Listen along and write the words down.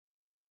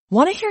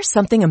Want to hear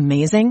something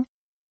amazing?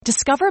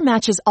 Discover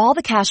matches all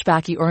the cash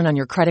back you earn on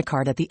your credit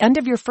card at the end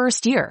of your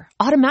first year,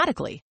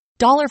 automatically,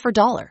 dollar for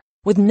dollar,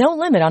 with no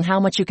limit on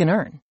how much you can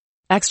earn.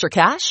 Extra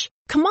cash?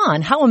 Come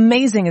on, how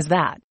amazing is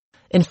that?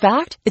 In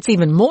fact, it's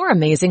even more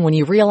amazing when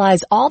you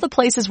realize all the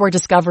places where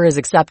Discover is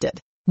accepted.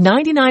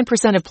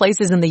 99% of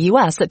places in the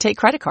U.S. that take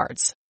credit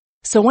cards.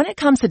 So when it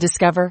comes to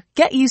Discover,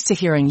 get used to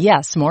hearing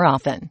yes more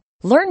often.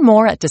 Learn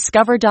more at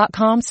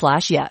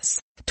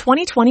discover.com/yes.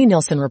 2020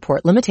 Nielsen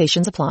Report.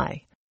 Limitations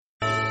apply.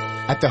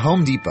 At the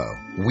Home Depot,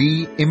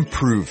 we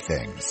improve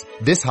things.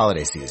 This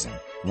holiday season,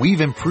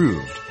 we've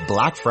improved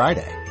Black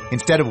Friday.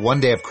 Instead of one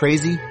day of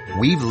crazy,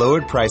 we've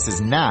lowered prices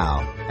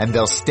now, and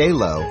they'll stay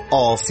low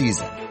all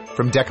season.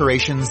 From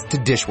decorations to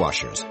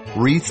dishwashers,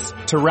 wreaths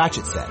to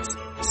ratchet sets.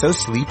 So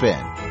sleep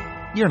in.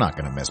 You're not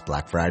going to miss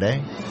Black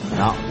Friday.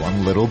 Not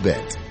one little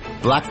bit.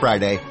 Black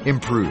Friday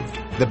improved.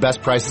 The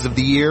best prices of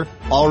the year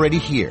already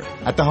here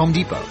at the Home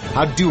Depot.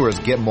 How doers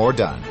get more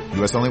done.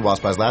 U.S. only while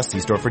supplies last.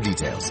 See store for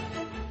details.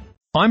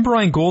 I'm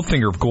Brian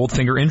Goldfinger of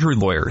Goldfinger Injury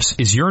Lawyers.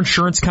 Is your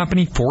insurance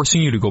company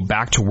forcing you to go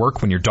back to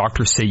work when your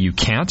doctors say you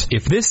can't?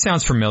 If this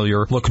sounds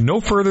familiar, look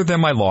no further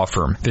than my law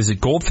firm. Visit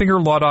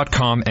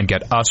goldfingerlaw.com and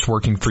get us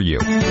working for you.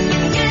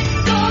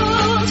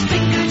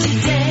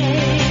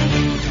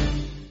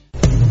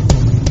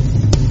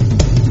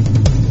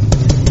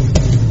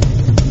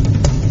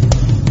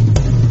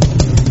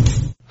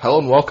 Hello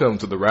and welcome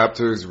to the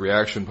Raptors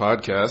Reaction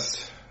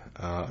Podcast.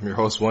 I'm your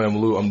host, William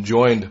Liu. I'm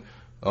joined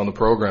on the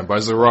program by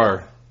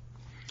Zarar.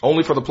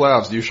 Only for the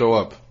playoffs do you show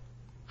up.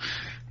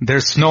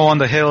 There's snow on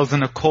the hills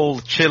and a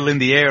cold chill in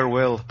the air,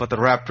 Will, but the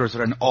Raptors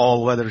are an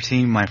all-weather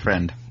team, my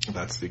friend.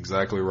 That's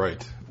exactly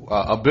right.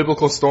 A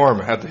biblical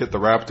storm had to hit the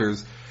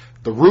Raptors.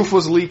 The roof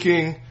was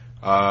leaking.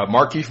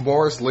 Markieff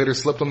Morris later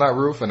slipped on that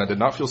roof, and I did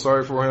not feel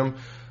sorry for him.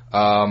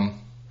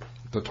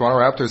 The Toronto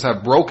Raptors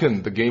have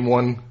broken the Game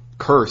 1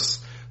 curse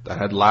that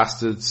had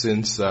lasted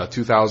since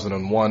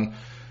 2001.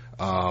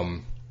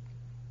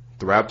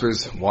 The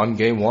Raptors won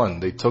Game 1.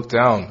 They took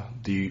down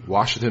the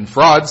Washington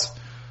Frauds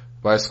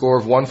by a score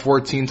of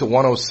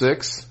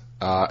 114-106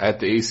 at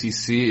the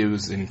ACC. It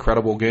was an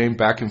incredible game,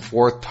 back and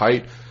forth,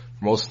 tight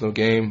for most of the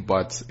game.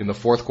 But in the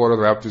fourth quarter,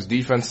 the Raptors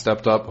defense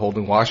stepped up,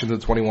 holding Washington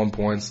to 21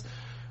 points.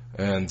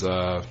 And,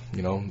 the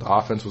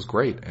offense was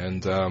great.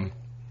 And,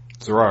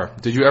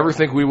 Zarar, did you ever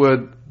think we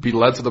would be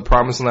led to the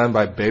promised land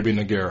by Baby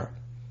Nogueira?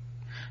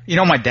 You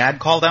know, my dad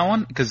called that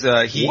one because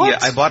I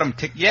bought him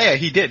Yeah,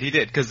 he did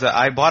because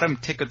I bought him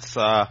tickets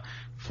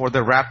for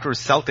the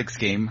Raptors-Celtics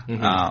game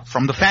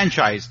from the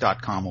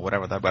franchise.com or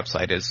whatever that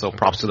website is. So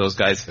props to those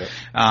guys.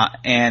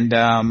 And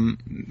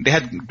they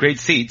had great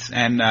seats,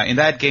 and in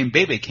that game,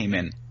 Bebe came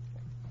in.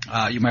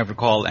 You might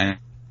recall, and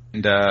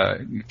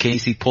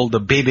Casey pulled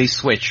the Bebe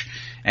switch.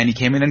 And he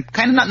came in and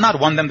kind of not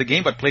won them the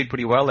game, but played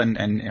pretty well, and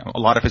a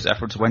lot of his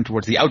efforts went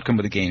towards the outcome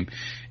of the game.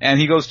 And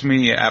he goes to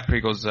me after,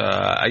 he goes,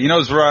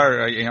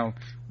 Zarar,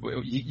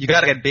 you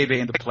gotta get Bebe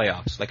in the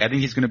playoffs. Like, I think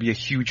he's gonna be a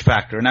huge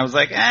factor. And I was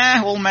like,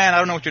 old man, I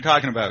don't know what you're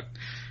talking about.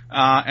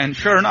 And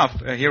sure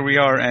enough, here we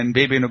are, and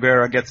Bebe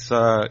Nogueira gets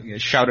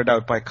shouted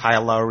out by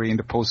Kyle Lowry in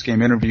the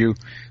post-game interview,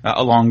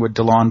 along with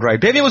DeLon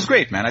Wright. Bebe was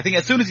great, man. I think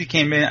as soon as he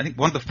came in, I think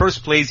one of the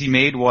first plays he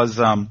made was,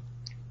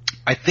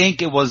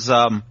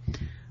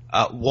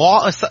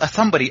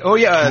 somebody. Oh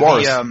yeah,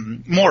 Morris.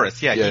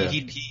 Morris. Yeah.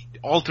 He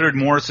altered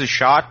Morris's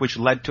shot, which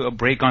led to a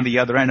break on the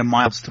other end of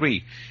Miles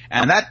 3.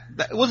 And that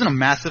wasn't a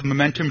massive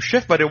momentum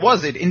shift, but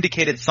it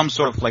indicated some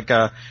sort of like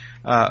a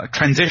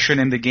transition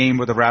in the game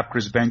where the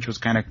Raptors bench was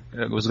going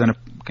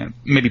to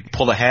maybe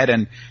pull ahead,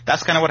 and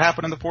that's kind of what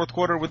happened in the fourth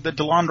quarter with the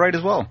DeLon Wright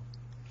as well.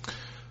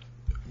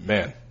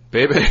 Man,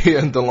 Bebe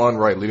and DeLon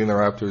Wright leading the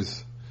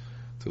Raptors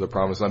to the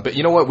promised land. But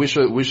you know what? We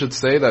should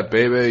say that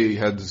Bebe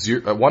had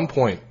at one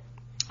point,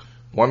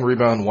 1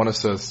 rebound, 1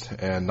 assist,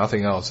 and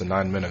nothing else in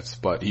 9 minutes.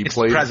 But he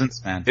played. It's the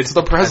presence, man. It's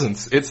the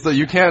presence. It's the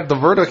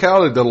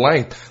verticality,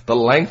 the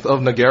length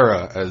of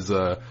Nogueira, as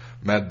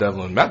Matt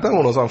Devlin. Matt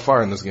Devlin was on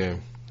fire in this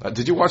game.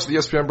 Did you watch the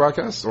ESPN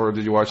broadcast, or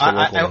did you watch the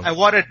local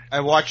one? I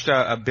watched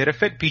a bit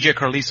of it. PJ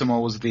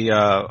Carlesimo was the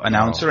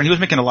announcer, and he was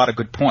making a lot of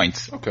good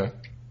points. Okay.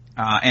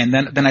 And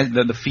then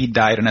the feed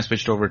died, and I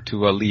switched over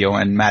to Leo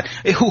and Matt.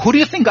 Who do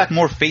you think got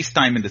more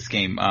FaceTime in this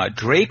game,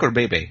 Drake or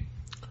Bebe?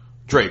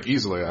 Drake,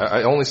 easily.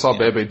 I only saw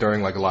Bebe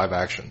during like live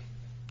action.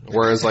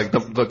 Whereas like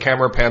the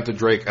camera panned to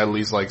Drake at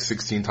least like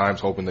 16 times,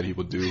 hoping that he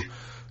would do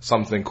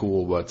something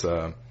cool. But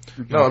no,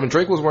 I mean,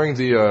 Drake was wearing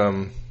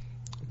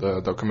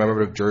the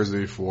commemorative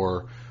jersey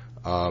for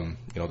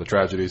the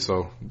tragedy,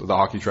 so the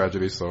hockey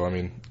tragedy. So I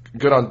mean,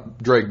 good on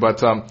Drake.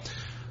 But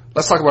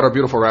let's talk about our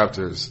beautiful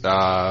Raptors.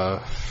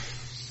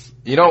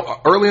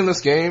 Early in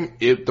this game,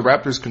 the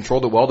Raptors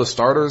controlled it well. The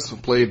starters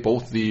played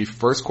both the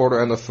first quarter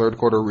and the third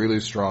quarter really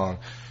strong.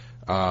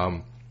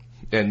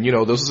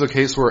 This is a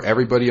case where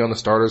everybody on the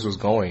starters was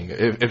going.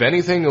 If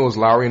anything, it was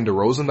Lowry and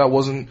DeRozan that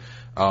wasn't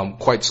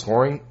quite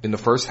scoring in the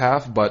first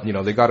half, but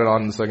they got it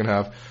on in the second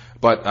half.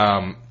 But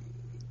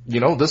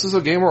this is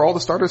a game where all the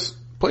starters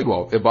played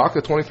well.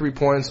 Ibaka 23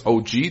 points,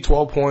 OG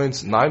 12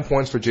 points, 9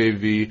 points for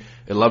JV,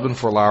 11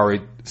 for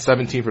Lowry,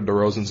 17 for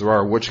DeRozan.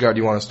 Zarar, which guy do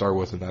you want to start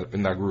with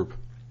in that group?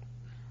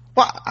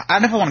 Well, I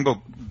never want to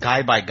go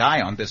guy by guy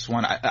on this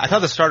one. I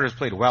thought the starters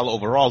played well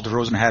overall.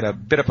 DeRozan had a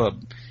bit of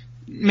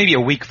maybe a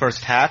weak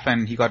first half,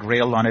 and he got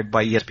railed on it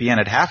by ESPN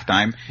at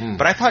halftime.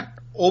 But I thought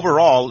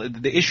overall,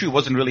 the issue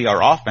wasn't really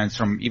our offense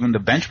from even the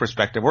bench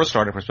perspective or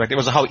starter perspective. It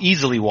was how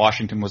easily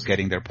Washington was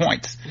getting their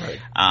points. Right.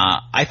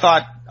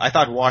 I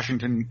thought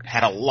Washington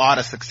had a lot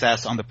of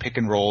success on the pick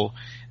and roll,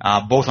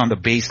 both on the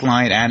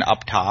baseline and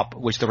up top,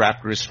 which the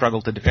Raptors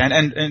struggled to defend.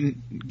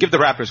 And give the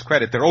Raptors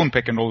credit, their own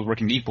pick and roll was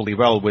working equally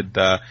well with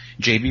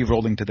JB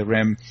rolling to the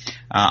rim.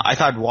 I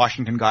thought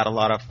Washington got a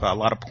lot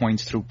of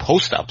points through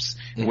post-ups,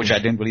 which I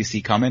didn't really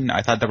see coming.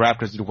 I thought the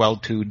Raptors did well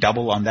to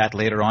double on that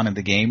later on in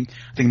the game.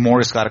 I think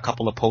Morris got a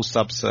couple of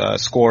post-ups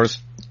scores.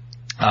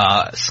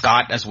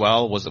 Scott as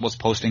well was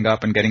posting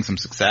up and getting some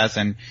success,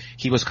 and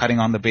he was cutting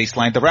on the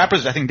baseline. The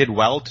Raptors, I think, did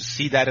well to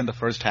see that in the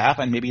first half,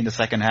 and maybe in the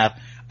second half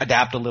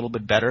adapt a little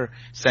bit better,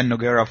 send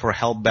Nogueira for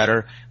help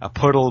better.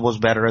 Pirtle was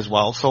better as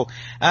well. So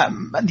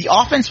the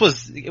offense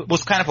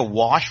was kind of a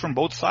wash from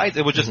both sides.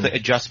 It was just the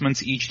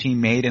adjustments each team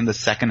made in the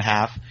second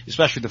half,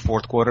 especially the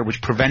fourth quarter, which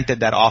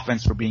prevented that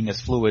offense from being as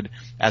fluid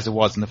as it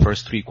was in the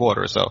first three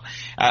quarters. So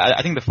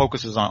I think the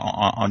focus is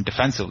on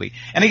defensively.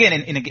 And again,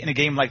 in a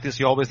game like this,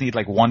 you always need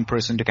like one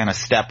person to kind of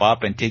step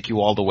up and take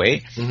you all the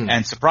way.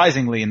 And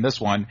surprisingly, in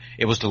this one,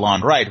 it was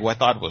DeLon Wright, who I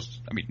thought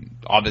was, I mean,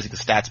 obviously the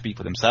stats speak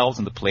for themselves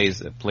and the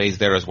plays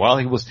there as well.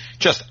 He was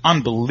just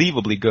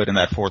unbelievably good in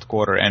that fourth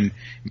quarter and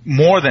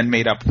more than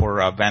made up for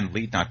Van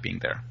Vliet not being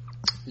there.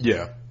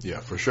 Yeah,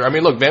 for sure. I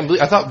mean, look,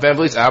 I thought Van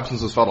Vliet's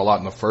absence was felt a lot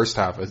in the first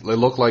half. It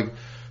looked like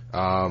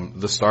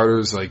the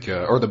starters,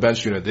 or the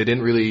bench unit, they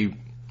didn't really,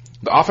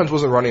 the offense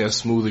wasn't running as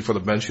smoothly for the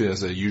bench unit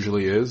as it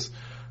usually is.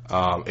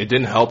 It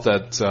didn't help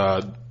that,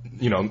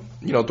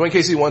 Dwayne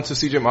Casey went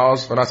to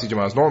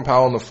Norman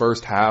Powell in the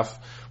first half,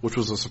 which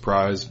was a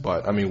surprise,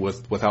 but I mean,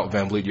 without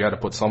Van Vliet, you had to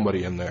put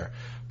somebody in there.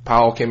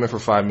 Powell came in for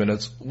 5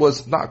 minutes,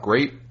 was not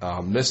great,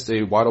 missed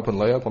a wide open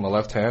layup on the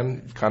left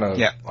hand, kind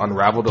of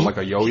unraveled it like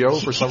a yo-yo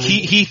for some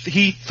reason.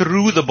 He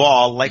threw the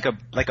ball like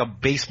a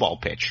baseball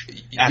pitch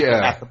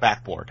at the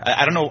backboard.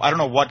 I don't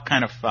know what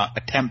kind of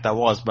attempt that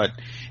was, but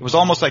it was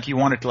almost like he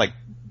wanted to like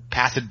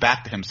pass it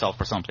back to himself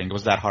or something. It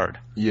was that hard.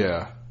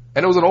 Yeah.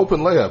 And it was an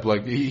open layup.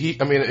 Like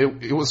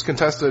it was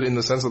contested in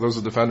the sense that there was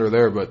a defender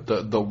there, but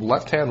the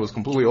left hand was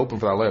completely open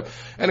for that layup.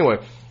 Anyway,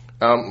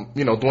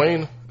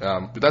 Dwayne,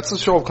 that's a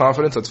show of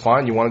confidence. That's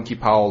fine. You want to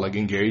keep Powell like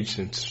engaged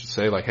and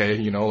say like, hey,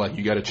 you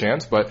get a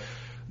chance, but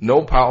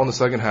no Powell in the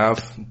second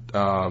half.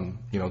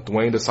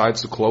 Dwayne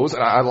decides to close.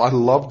 And I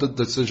love the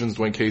decisions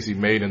Dwayne Casey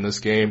made in this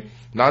game,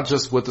 not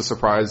just with the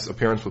surprise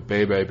appearance with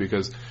Bebe,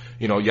 because,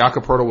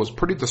 Jakob Poeltl was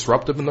pretty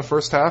disruptive in the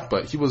first half,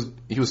 but he was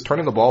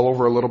turning the ball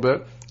over a little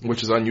bit,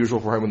 which is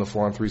unusual for him in the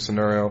 4-on-3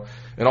 scenario.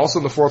 And also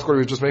in the fourth quarter,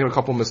 he was just making a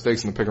couple of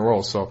mistakes in the pick and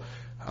roll. So,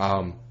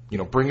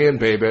 bringing in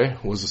Bebe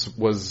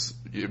was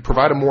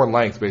provided more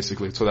length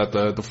basically, so that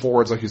the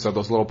forwards, like you said,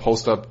 those little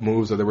post up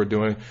moves that they were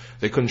doing,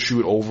 they couldn't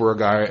shoot over a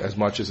guy as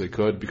much as they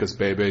could because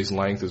Bebe's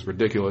length is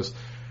ridiculous.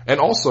 And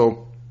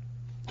also,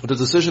 the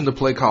decision to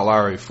play Kyle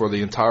Lowry for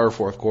the entire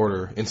fourth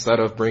quarter instead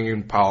of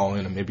bringing Powell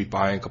in and maybe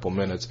buying a couple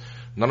minutes,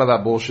 none of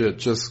that bullshit,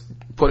 just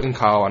put in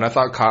Kyle. And I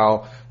thought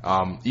Kyle,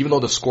 even though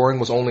the scoring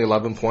was only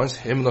 11 points,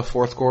 him in the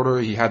fourth quarter,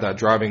 he had that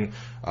driving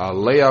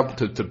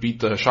layup to beat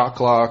the shot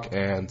clock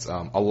and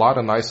a lot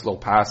of nice little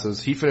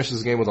passes. He finished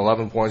his game with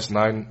 11 points,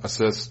 9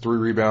 assists, 3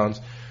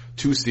 rebounds,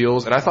 2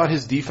 steals, and I thought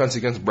his defense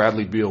against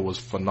Bradley Beal was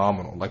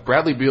phenomenal. Like,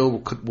 Bradley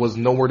Beal was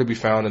nowhere to be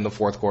found in the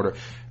fourth quarter,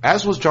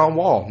 as was John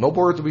Wall,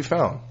 nowhere to be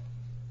found.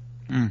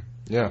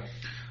 Yeah.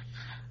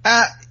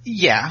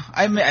 Yeah,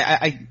 I mean,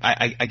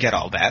 I get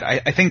all that.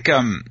 I think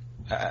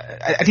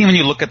when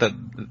you look at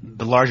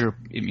the larger,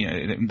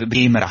 the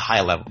game at a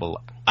high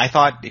level, I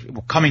thought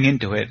coming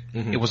into it,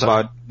 it was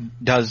about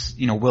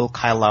will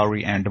Kyle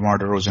Lowry and DeMar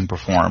DeRozan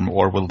perform,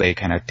 or will they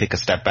kind of take a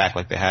step back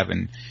like they have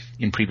in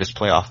previous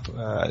playoff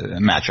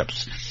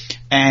matchups?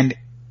 And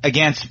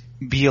against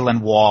Beal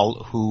and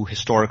Wall, who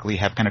historically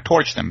have kind of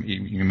torched them,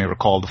 you may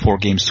recall the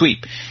 4-game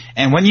sweep.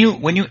 And when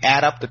you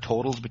add up the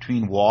totals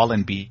between Wall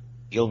and Beal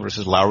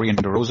versus Lowry and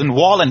DeRozan,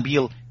 Wall and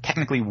Beal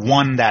technically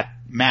won that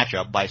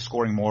matchup by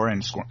scoring more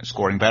and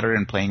scoring better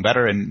and playing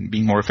better and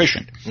being more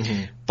efficient.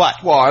 But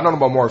I don't know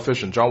about more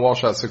efficient. John Wall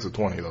shot 6 of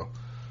 20 though.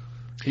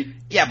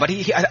 But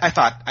I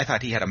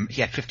thought he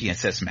had 50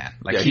 assists, man.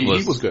 Like he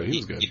was good. He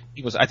was good.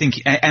 He was. I think,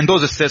 and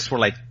those assists were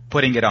like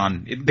putting it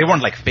on. They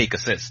weren't like fake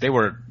assists. They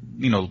were,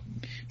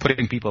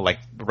 putting people like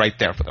right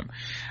there for them.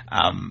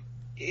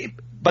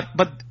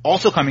 But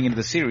also coming into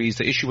the series,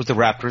 the issue was the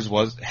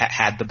Raptors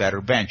had the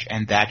better bench,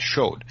 and that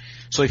showed.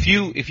 So if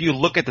you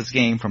look at this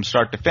game from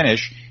start to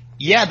finish,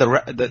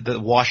 the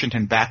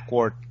Washington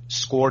backcourt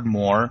scored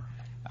more,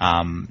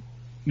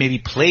 maybe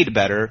played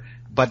better,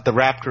 but the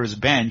Raptors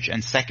bench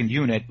and second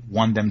unit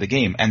won them the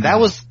game. And that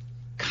was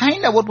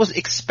kind of what was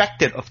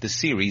expected of the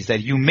series,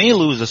 that you may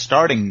lose a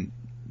starting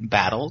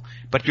battle,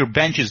 but your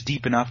bench is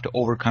deep enough to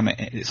overcome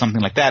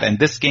something like that. And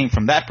this game,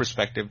 from that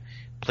perspective,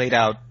 played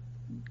out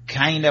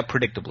kind of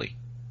predictably.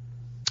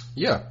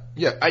 Yeah.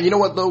 You know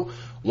what though?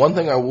 One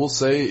thing I will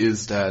say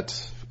is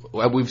that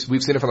we've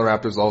seen it from the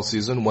Raptors all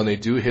season. When they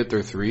do hit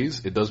their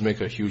threes, it does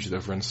make a huge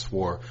difference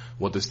for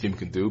what this team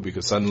can do,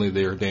 because suddenly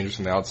they are dangerous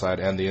from the outside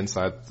and the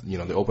inside. You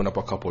know, they open up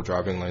a couple of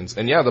driving lanes.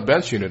 And yeah, the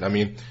bench unit. I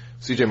mean,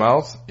 CJ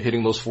Miles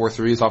hitting those 4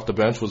 threes off the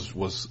bench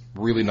was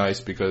really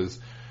nice, because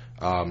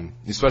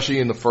especially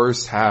in the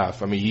first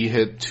half, I mean, he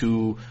hit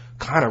 2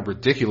 kind of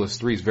ridiculous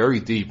threes,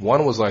 very deep.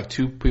 One was like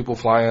 2 people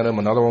flying at him.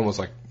 Another one was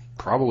like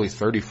probably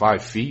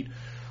 35 feet.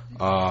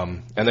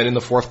 And then in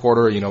the fourth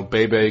quarter, you know,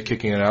 Bebe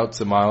kicking it out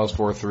to Miles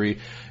for a 3.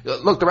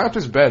 Look, the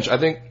Raptors bench, I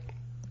think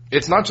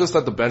it's not just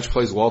that the bench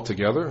plays well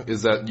together,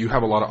 is that you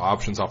have a lot of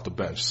options off the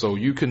bench. So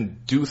you can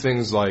do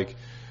things like,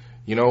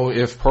 you know,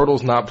 if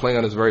Poeltl's not playing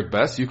at his very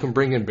best, you can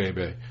bring in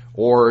Bebe.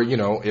 Or, you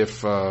know,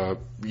 if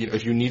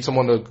you need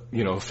someone to,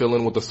 you know, fill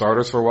in with the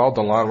starters for a while,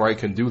 DeLon Wright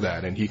can do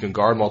that, and he can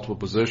guard multiple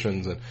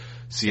positions, and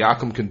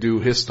Siakam can do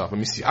his stuff. I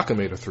mean, Siakam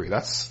made a 3.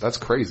 That's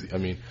crazy. I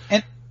mean,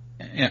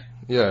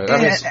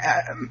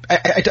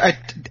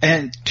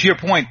 and to your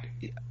point,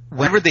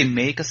 whenever they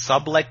make a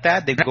sub like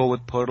that, they go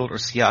with Poeltl or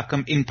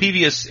Siakam. In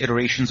previous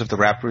iterations of the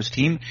Raptors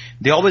team,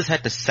 they always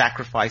had to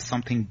sacrifice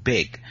something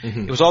big.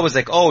 Mm-hmm. It was always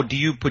like, oh, do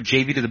you put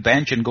JV to the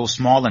bench and go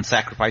small and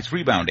sacrifice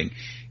rebounding?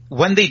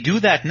 When they do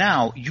that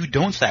now, you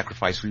don't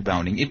sacrifice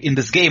rebounding. In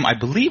this game, I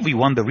believe we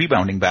won the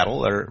rebounding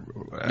battle,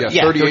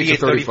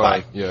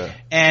 38-35. Yeah.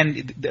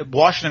 And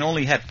Washington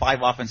only had 5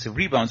 offensive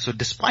rebounds, so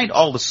despite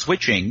all the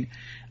switching,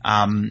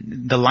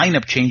 the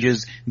lineup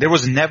changes, there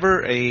was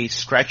never a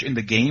stretch in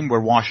the game where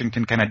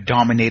Washington kind of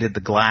dominated the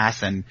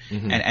glass and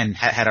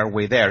had our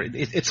way there.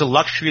 It's a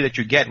luxury that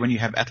you get when you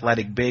have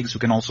athletic bigs who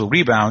can also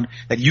rebound,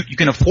 that you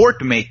can afford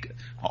to make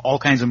all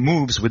kinds of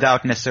moves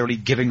without necessarily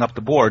giving up the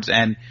boards.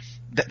 And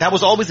that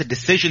was always a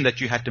decision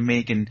that you had to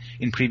make in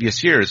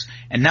previous years.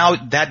 And now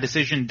that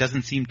decision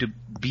doesn't seem to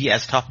be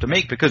as tough to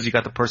make because you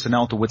got the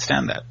personnel to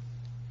withstand that.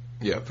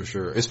 Yeah, for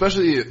sure.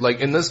 Especially like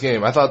in this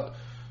game, I thought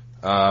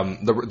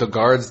the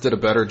guards did a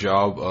better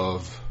job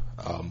of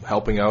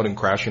helping out and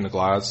crashing the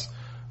glass.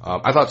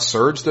 I thought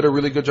Serge did a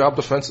really good job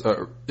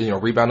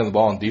rebounding the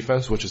ball on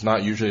defense, which is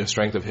not usually a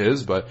strength of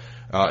his, but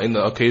in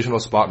the occasional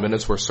spot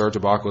minutes where Serge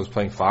Ibaka was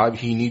playing 5,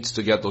 he needs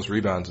to get those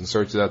rebounds, and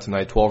Serge did that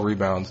tonight, 12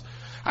 rebounds.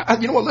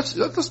 You know what,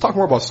 let's talk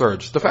more about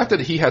Serge. The fact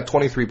that he had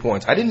 23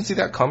 points, I didn't see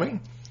that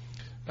coming.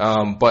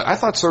 But I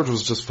thought Serge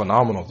was just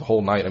phenomenal the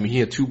whole night. I mean, he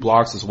had 2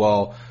 blocks as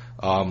well.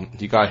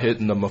 He got hit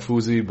in the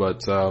Mafuzi,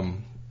 but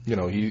you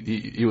know,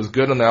 he was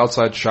good on the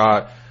outside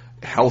shot,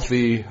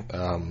 healthy,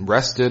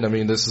 rested. I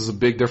mean, this is a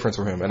big difference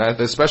for him. And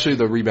especially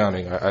the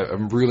rebounding.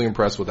 I'm really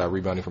impressed with that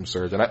rebounding from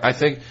Serge. And I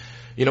think,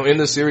 you know, in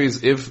this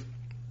series, if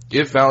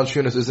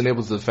Valanciunas isn't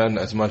able to defend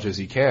as much as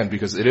he can,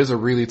 because it is a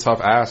really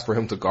tough ask for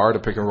him to guard a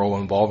pick and roll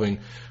involving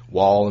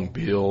Wall and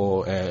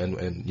Beal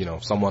and you know,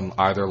 someone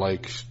either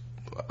like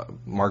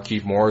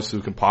Markieff Morris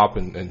who can pop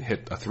and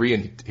hit a 3,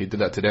 and he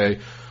did that today,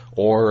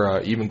 or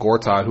even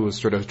Gortat, who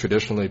has sort of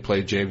traditionally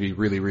played JV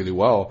really, really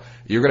well.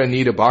 You're going to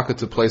need Ibaka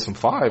to play some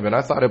 5, and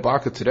I thought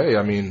Ibaka today,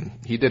 I mean,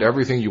 he did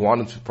everything you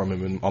wanted from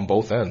him on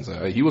both ends.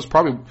 He was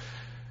probably,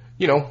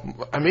 you know,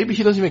 maybe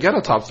he doesn't even get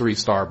a top 3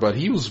 star, but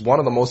he was one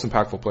of the most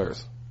impactful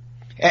players.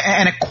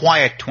 And a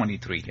quiet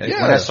 23. Yeah.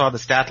 When I saw the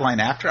stat line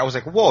after, I was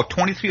like, whoa,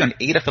 23 on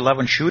 8 of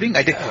 11 shooting?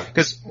 I did,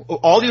 because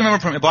all you remember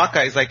from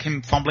Ibaka is like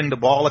him fumbling the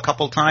ball a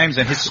couple times,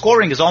 and his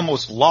scoring is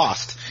almost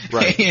lost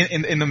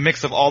in the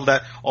mix of all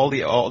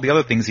the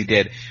other things he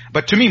did.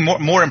 But to me,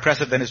 more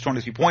impressive than his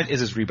 23 points is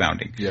his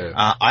rebounding. Yeah.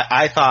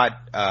 I thought,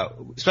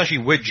 especially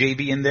with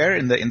JB in there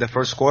in the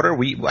first quarter,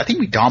 I think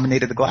we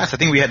dominated the glass. I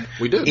think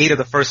we did 8 of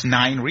the first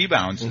 9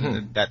 rebounds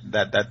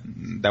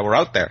that were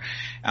out there.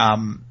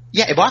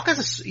 Yeah,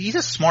 Ibaka he's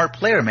a smart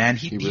player, man.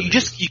 You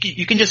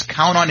can just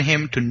count on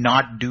him to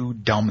not do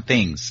dumb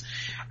things,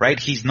 right?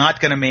 He's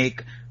not gonna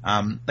make,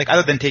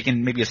 other than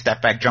taking maybe a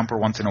step back jumper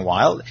once in a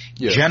while,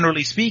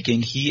 generally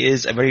speaking, he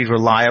is a very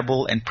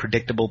reliable and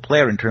predictable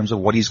player in terms of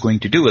what he's going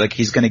to do. Like,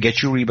 he's gonna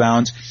get you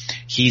rebounds.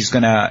 He's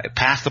gonna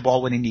pass the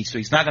ball when he needs to.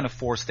 He's not gonna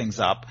force things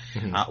up.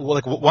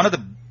 Mm-hmm. One of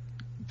the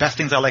best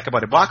things I like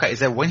about Ibaka is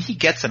that when he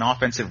gets an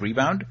offensive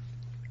rebound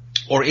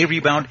or a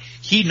rebound,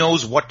 he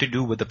knows what to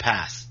do with the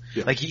pass.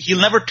 Yeah. Like, he'll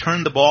never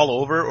turn the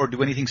ball over or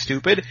do anything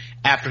stupid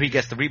after he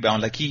gets the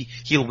rebound. Like,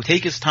 he'll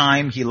take his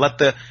time. He'll let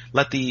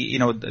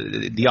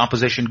the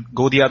opposition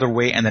go the other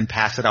way and then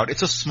pass it out.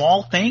 It's a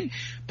small thing,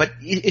 but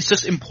it's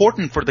just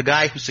important for the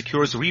guy who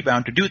secures the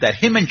rebound to do that.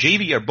 Him and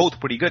JV are both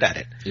pretty good at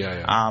it.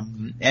 Yeah.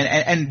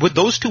 And with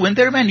those two in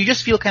there, man, you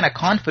just feel kind of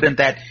confident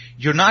that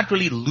you're not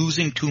really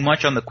losing too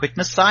much on the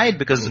quickness side,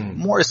 because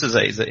Morris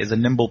is a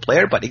nimble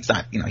player, but he's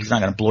not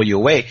going to blow you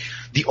away.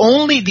 The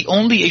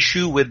only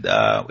issue with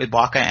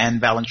Ibaka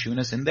and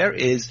Valanciunas in there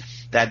is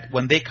that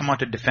when they come out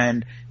to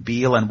defend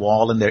Beal and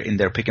Wall in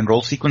their pick and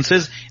roll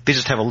sequences, they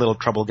just have a little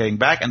trouble getting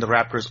back, and the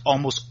Raptors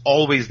almost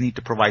always need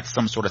to provide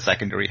some sort of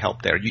secondary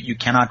help there. You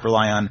cannot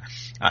rely on,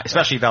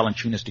 especially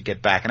Valanciunas, to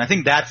get back. And I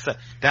think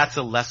that's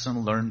a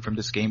lesson learned from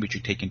this game, which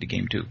you take into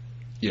game 2.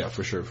 Yeah,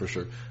 for sure.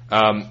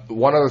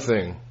 One other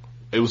thing.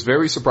 It was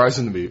very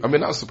surprising to me. I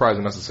mean, not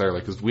surprising necessarily,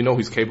 because we know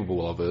he's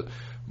capable of it.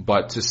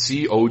 But to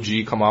see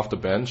OG come off the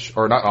bench,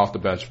 or not off the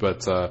bench,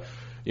 but,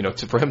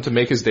 for him to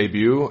make his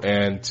debut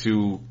and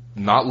to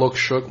not look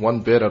shook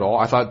one bit at all.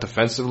 I thought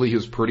defensively he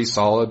was pretty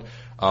solid.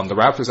 The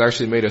Raptors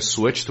actually made a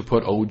switch to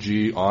put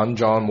OG on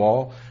John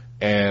Wall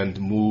and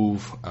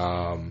move,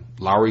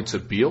 Lowry to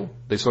Beal.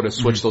 They sort of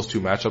switched those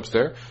two matchups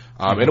there.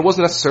 And it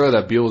wasn't necessarily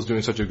that Beal was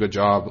doing such a good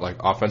job, like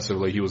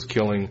offensively. He was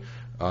killing,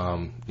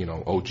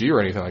 OG or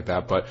anything like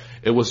that, but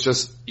it was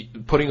just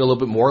putting a little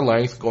bit more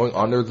length going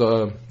under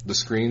the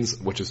screens,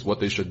 which is what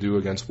they should do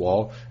against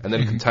Wall. And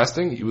then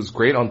contesting, he was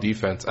great on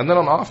defense. And then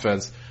on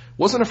offense,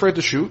 wasn't afraid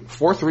to shoot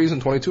 4 threes in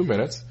 22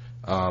 minutes.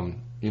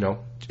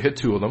 Hit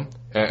 2 of them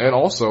and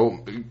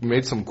also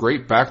made some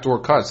great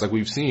backdoor cuts like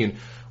we've seen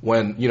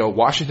when,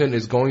 Washington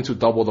is going to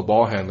double the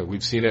ball handler.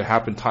 We've seen it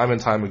happen time and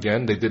time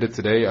again. They did it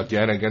today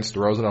again against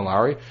DeRozan and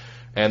Lowry.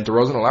 And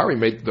DeRozan and Lowry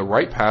made the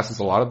right passes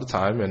a lot of the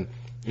time. And,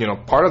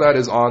 part of that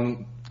is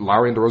on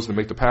Lowry and DeRozan to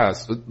make the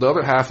pass. The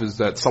other half is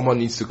that someone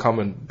needs to come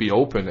and be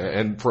open.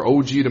 And for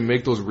OG to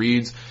make those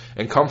reads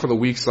and come from the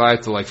weak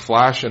side to like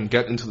flash and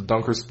get into the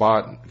dunker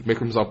spot, make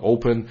himself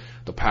open,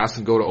 the pass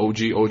can go to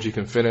OG, OG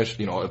can finish.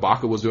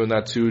 Ibaka was doing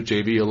that too,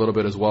 JV a little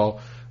bit as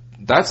well.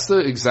 That's the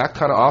exact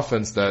kind of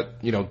offense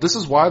that, this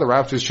is why the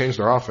Raptors changed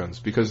their offense,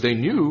 because they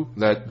knew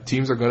that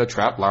teams are going to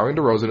trap Lowry and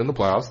DeRozan in the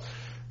playoffs,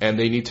 and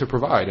they need to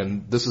provide.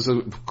 And this is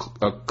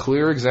a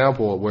clear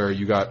example where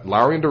you got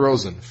Lowry and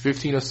DeRozan,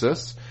 15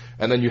 assists,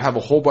 and then you have a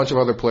whole bunch of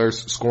other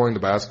players scoring the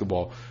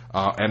basketball,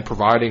 and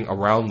providing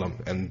around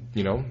them. And,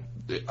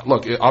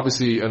 look,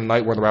 obviously in a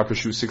night where the Raptors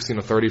shoot 16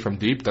 to 30 from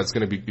deep,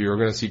 you're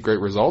going to see great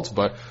results,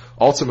 but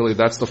ultimately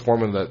that's the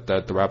formula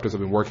that the Raptors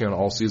have been working on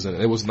all season.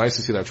 And it was nice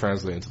to see that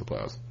translate into the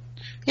playoffs.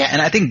 Yeah,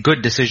 and I think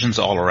good decisions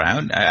all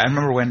around. I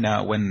remember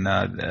when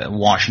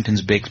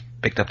Washington's bigs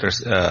picked up their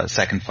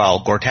second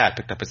foul, Gortat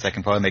picked up his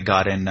second foul, and they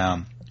got in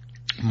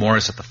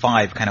Morris at the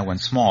 5, kind of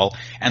went small.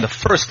 And the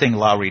first thing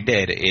Lowry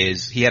did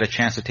is he had a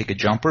chance to take a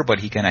jumper, but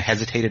he kind of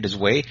hesitated his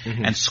way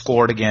and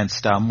scored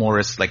against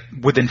Morris like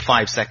within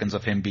 5 seconds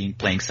of him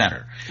playing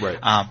center.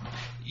 Right.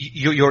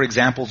 Your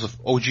examples of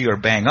OG are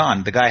bang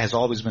on. The guy has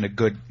always been a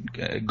good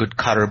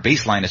cutter,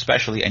 baseline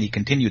especially, and he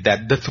continued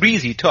that. The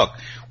threes he took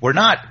were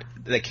not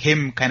like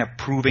him kind of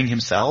proving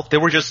himself. They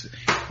were just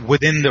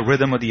within the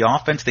rhythm of the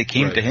offense. They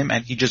came to him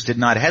and he just did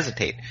not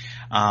hesitate.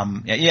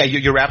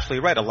 You're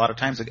absolutely right. A lot of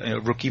times a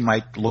rookie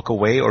might look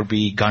away or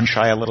be gun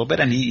shy a little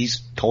bit, and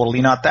he's totally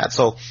not that.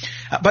 So,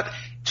 but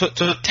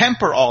to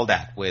temper all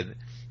that with,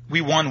 we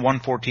won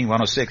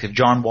 114-106. If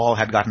John Wall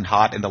had gotten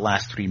hot in the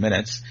last 3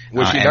 minutes,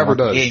 which he never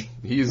does.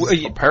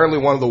 He's apparently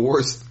one of the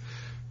worst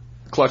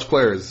clutch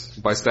players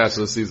by stats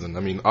of the season.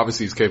 I mean,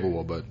 obviously he's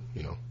capable, but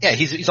Yeah,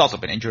 he's also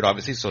been injured,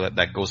 obviously, so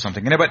that goes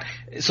something in there. But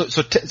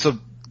so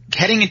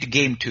heading into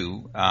game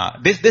 2,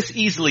 this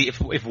easily,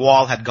 if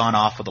Wall had gone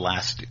off for the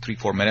last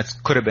 3-4 minutes,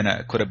 could have been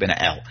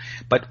a L.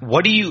 But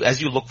what do you, as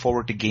you look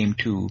forward to game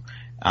 2,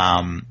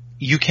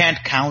 you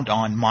can't count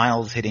on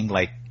Miles hitting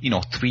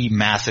 3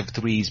 massive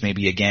threes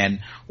maybe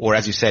again, or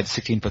as you said,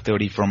 16 for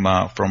 30 from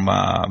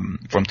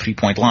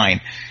 3-point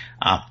line.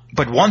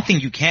 But one thing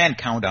you can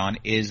count on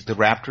is the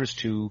Raptors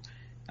to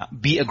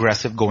be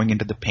aggressive going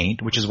into the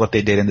paint, which is what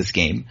they did in this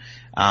game.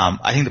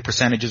 I think the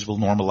percentages will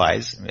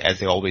normalize, as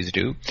they always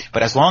do.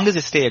 But as long as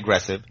they stay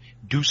aggressive,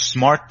 do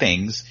smart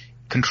things,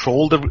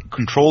 control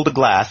the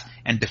glass,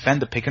 and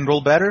defend the pick and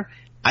roll better,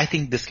 I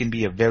think this can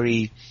be a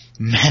very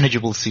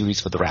manageable series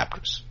for the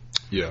Raptors.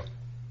 Yeah.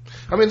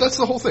 I mean, that's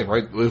the whole thing,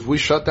 right? If we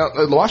shut down,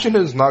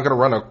 Washington is not going to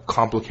run a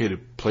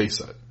complicated play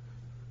set,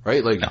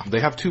 right? They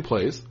have 2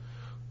 plays.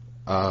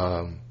 They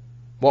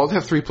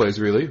have 3 plays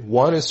really.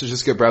 One is to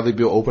just get Bradley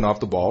Beal open off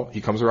the ball. He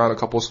comes around a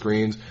couple of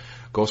screens,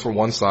 goes from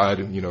one side,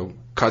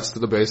 cuts to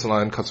the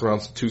baseline, cuts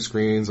around 2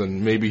 screens,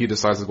 and maybe he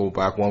decides to go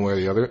back one way or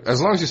the other.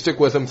 As long as you stick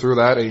with him through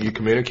that and you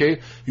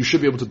communicate, you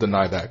should be able to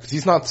deny that, because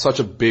he's not such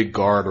a big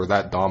guard or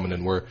that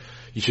dominant where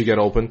you should get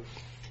open.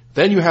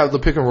 Then you have the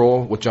pick and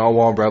roll with John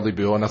Wall and Bradley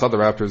Beal, and I thought the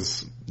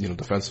Raptors,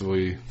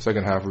 defensively,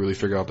 second half really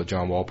figured out the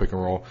John Wall pick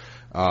and roll.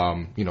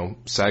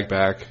 Sag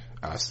back,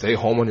 stay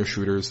home on your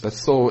shooters.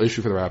 That's the whole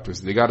issue for the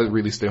Raptors. They gotta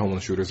really stay home on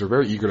the shooters. They're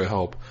very eager to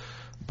help.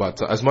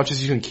 But as much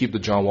as you can keep the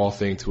John Wall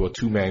thing to a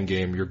 2-man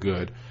game, you're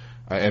good.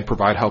 And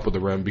provide help with the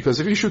rim.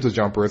 Because if he shoots a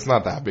jumper, it's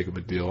not that big of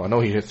a deal. I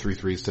know he hit 3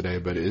 threes today,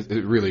 but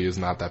it really is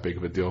not that big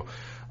of a deal.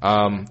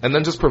 And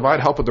then just provide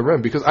help with the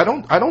rim. Because I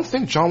don't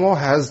think John Wall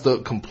has the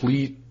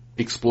complete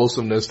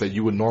explosiveness that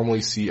you would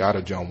normally see out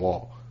of John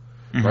Wall.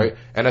 Right?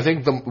 And I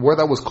think where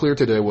that was clear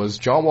today was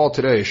John Wall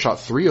today shot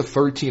 3 of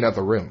 13 at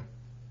the rim.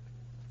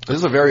 This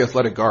is a very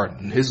athletic guard,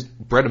 and his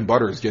bread and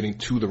butter is getting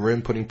to the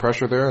rim, putting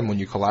pressure there, and when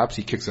you collapse,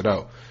 he kicks it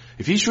out.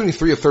 If he's shooting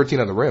 3 of 13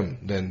 at the rim,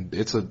 then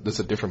it's a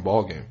different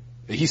ball game.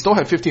 He still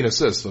had 15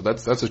 assists, so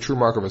that's a true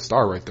mark of a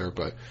star right there.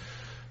 But,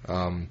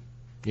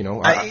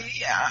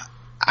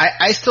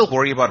 I still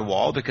worry about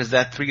Wall because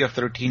that 3 of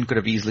 13 could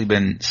have easily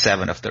been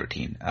 7 of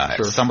 13.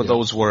 Sure, some of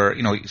those were,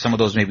 some of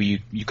those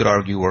maybe you could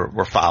argue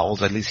were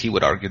fouls. At least he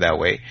would argue that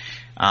way.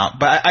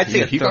 But I'd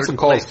say he got some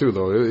calls too,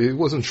 though. It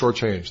wasn't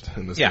shortchanged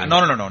in this game. No.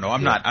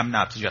 I'm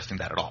not suggesting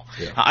that at all.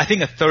 Yeah. I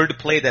think a third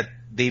play that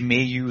they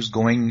may use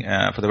going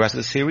for the rest of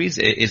the series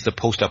is the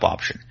post-up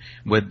option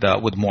with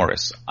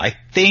Morris. I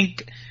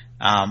think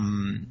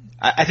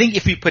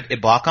if we put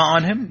Ibaka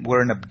on him,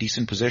 we're in a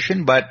decent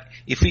position. But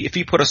if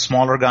we put a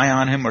smaller guy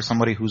on him or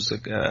somebody who's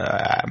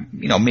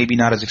maybe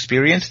not as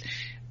experienced,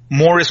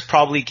 Morris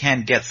probably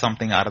can get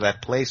something out of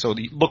that play. So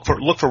look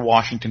for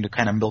Washington to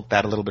kind of milk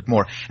that a little bit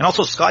more. And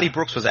also, Scotty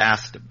Brooks was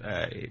asked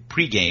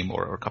pre-game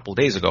or a couple of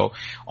days ago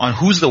on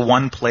who's the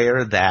one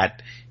player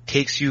that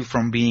takes you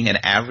from being an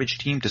average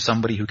team to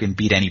somebody who can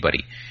beat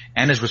anybody.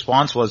 And his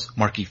response was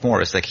Markieff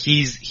Morris. Like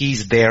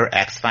he's their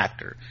X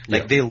factor.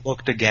 Like they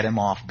look to get him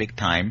off big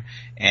time.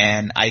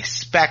 And I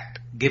expect,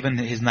 given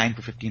his 9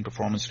 for 15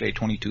 performance today,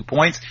 22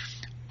 points,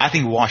 I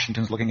think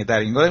Washington's looking at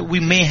that and going, we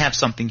may have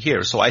something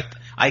here. So I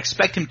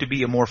expect him to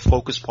be a more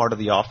focused part of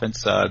the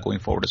offense going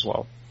forward as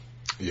well.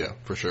 Yeah,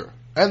 for sure.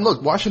 And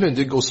look, Washington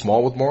did go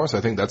small with Morris.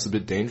 I think that's a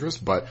bit dangerous,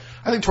 but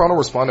I think Toronto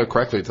responded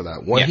correctly to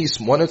that.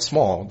 When it's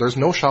small, there's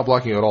no shot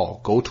blocking at all.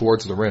 Go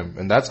towards the rim.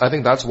 And I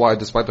think that's why,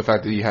 despite the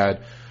fact that he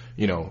had,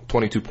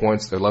 22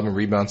 points, 11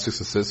 rebounds, 6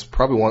 assists,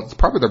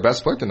 probably their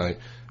best player tonight.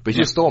 But he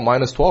was still a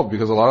minus 12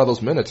 because a lot of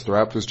those minutes, the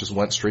Raptors just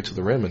went straight to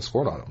the rim and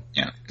scored on him.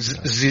 Yeah.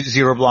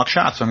 Zero block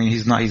shots. I mean,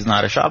 he's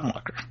not a shot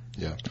blocker.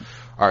 Yeah.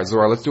 All right,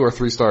 Zora, let's do our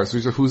 3 stars.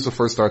 Who's the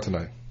first star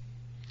tonight?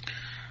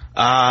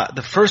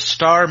 The first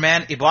star,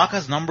 man,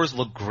 Ibaka's numbers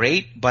look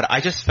great, but I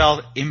just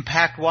felt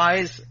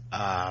impact-wise,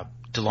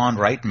 DeLon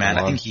Wright, man,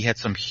 I think he had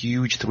some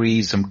huge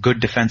threes, some good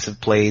defensive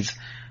plays,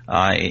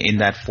 in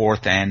that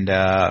fourth and,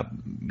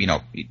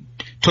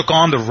 took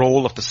on the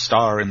role of the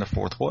star in the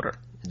fourth quarter.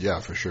 Yeah,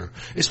 for sure.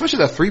 Especially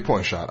that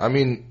 3-point shot. I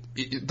mean,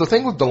 the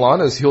thing with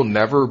DeLon is he'll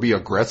never be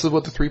aggressive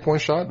with the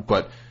 3-point shot,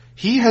 but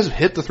he has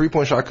hit the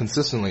 3-point shot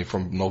consistently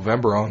from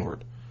November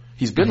onward.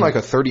 He's been like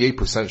a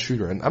 38%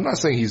 shooter, and I'm not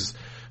saying he's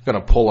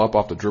gonna pull up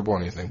off the dribble or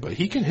anything, but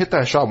he can hit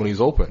that shot when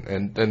he's open,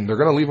 and they're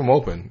gonna leave him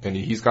open, and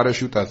he's gotta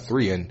shoot that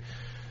 3, and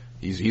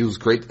he was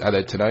great at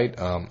it tonight.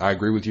 I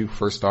agree with you,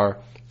 first star.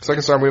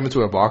 Second star, I'm moving to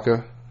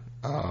Ibaka.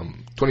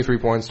 23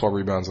 points, 12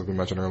 rebounds, like we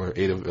mentioned earlier,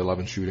 8 of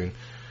 11 shooting,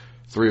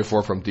 3 of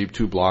 4 from deep,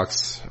 2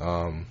 blocks.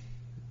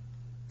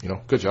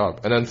 Good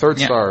job. And then third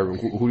star,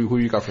 who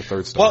you got for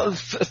third star? Well,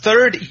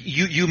 third,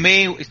 you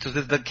may, so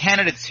the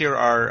candidates here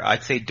are,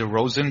 I'd say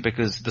DeRozan,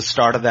 because the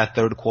start of that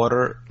third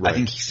quarter, I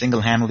think he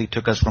single-handedly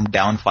took us from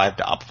down 5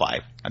 to up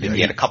 5. I think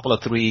he had a couple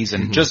of threes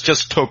and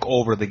just took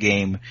over the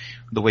game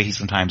the way he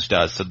sometimes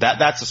does. So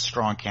that's a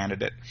strong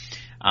candidate.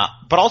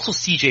 But also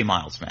CJ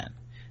Miles, man.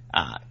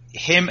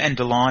 Him and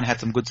DeLon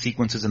had some good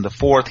sequences in the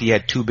fourth. He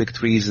had 2 big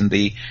threes in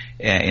the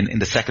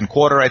second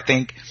quarter, I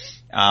think.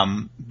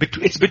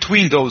 It's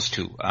between those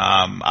two.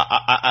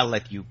 I'll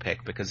let you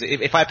pick, because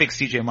if I pick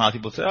CJ Miles,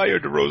 people say, oh, you're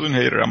a DeRozan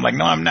hater. I'm like,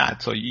 no, I'm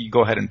not. So you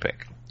go ahead and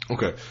pick.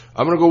 Okay.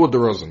 I'm gonna go with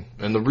DeRozan.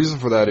 And the reason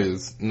for that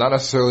is not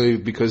necessarily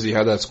because he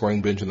had that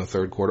scoring binge in the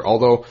third quarter,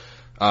 although,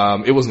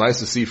 it was nice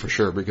to see for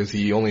sure because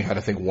he only had,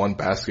 I think, 1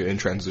 basket in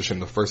transition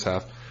in the first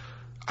half.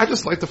 I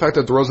just like the fact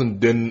that DeRozan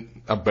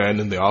didn't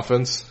abandon the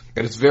offense.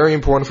 And it's very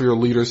important for your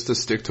leaders to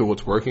stick to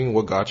what's working,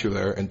 what got you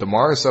there. And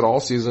DeMar has said all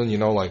season,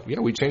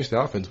 we changed the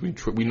offense.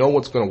 We know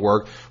what's going to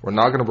work. We're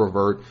not going to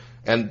revert.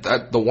 And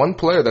that the one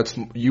player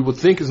you would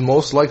think is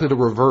most likely to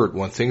revert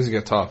when things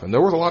get tough. And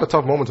there was a lot of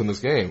tough moments in this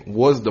game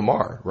was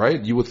DeMar,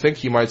 right? You would think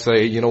he might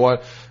say, you know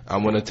what?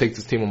 I'm going to take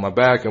this team on my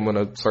back. I'm going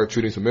to start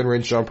shooting some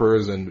mid-range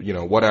jumpers and,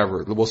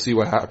 whatever. We'll see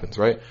what happens,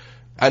 right?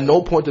 At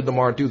no point did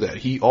DeMar do that.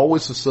 He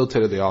always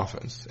facilitated the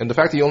offense. And the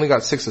fact that he only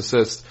got 6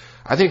 assists,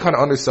 I think kind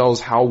of undersells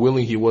how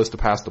willing he was to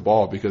pass the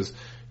ball because,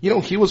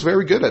 he was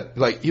very good at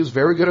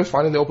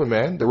finding the open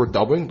man. They were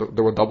doubling,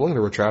 they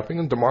were trapping,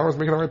 and DeMar was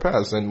making the right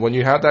pass. And when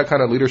you have that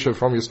kind of leadership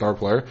from your star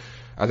player,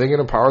 I think it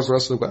empowers the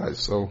rest of the guys.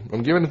 So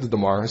I'm giving it to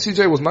DeMar. And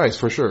CJ was nice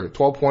for sure.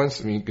 12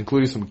 points,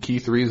 including some key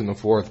threes in the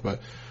fourth,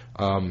 but,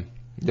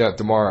 yeah,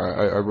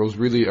 DeMar, I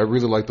really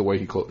like the way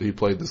he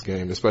played this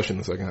game, especially in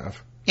the second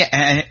half. Yeah,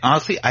 and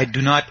honestly, I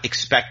do not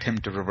expect him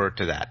to revert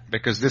to that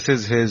because this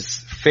is his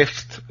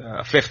fifth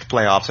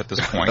playoffs at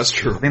this point. That's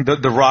true. I think the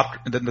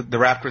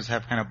Raptors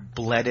have kind of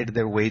bledded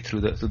their way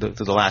through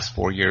the last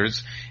 4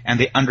 years, and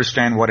they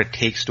understand what it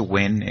takes to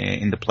win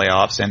in the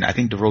playoffs. And I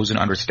think DeRozan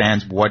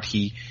understands what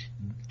he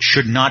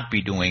should not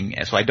be doing.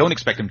 So I don't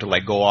expect him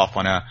to go off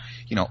on a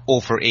 0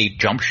 for 8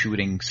 jump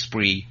shooting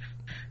spree.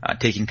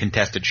 Taking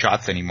contested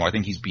shots anymore. I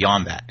think he's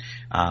beyond that.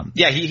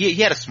 He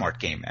had a smart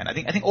game, and I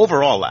think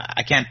overall,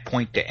 I can't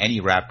point to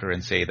any Raptor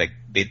and say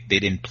they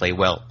didn't play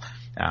well.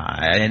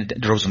 And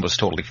DeRozan was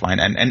totally fine.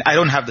 And I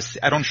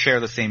don't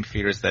share the same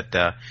fears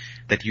that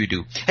you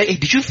do. Hey,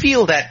 did you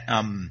feel that,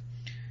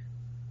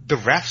 the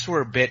refs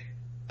were a bit,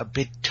 a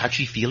bit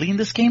touchy-feely in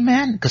this game,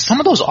 man? Because some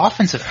of those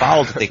offensive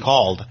fouls that they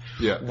called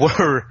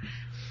were,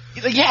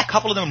 a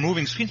couple of them were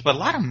moving screens, but a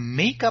lot of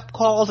makeup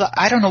calls.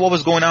 I don't know what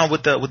was going on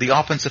with the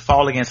offensive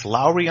foul against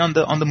Lowry on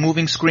the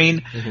moving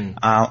screen. Mm-hmm.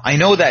 I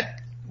know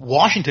that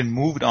Washington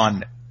moved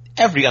on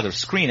every other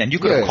screen, and you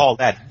could have called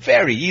that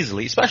very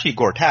easily, especially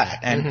Gortat.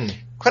 And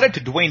credit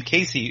to Dwayne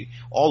Casey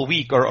all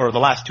week or the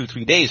last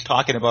 2-3 days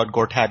talking about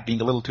Gortat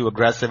being a little too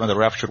aggressive and the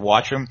ref should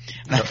watch him.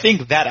 And I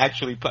think that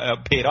actually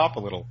paid off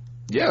a little.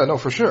 Yeah, no,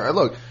 for sure.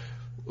 Look,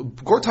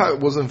 Gortat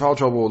was in foul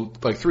trouble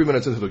like 3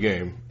 minutes into the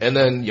game, and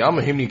then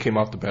Yamahimni came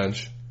off the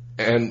bench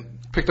and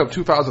picked up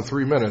 2 fouls in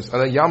 3 minutes, and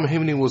then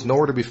Yamahimni was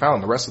nowhere to be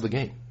found the rest of the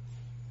game.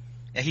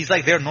 Yeah, he's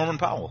like their Norman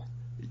Powell.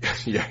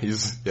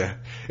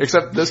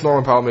 Except this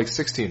Norman Powell makes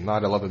 16,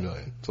 not 11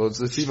 million. So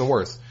it's even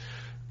worse.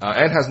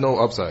 And has no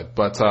upside.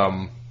 But,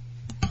 I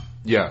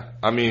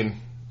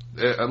mean,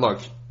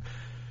 look,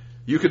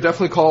 you could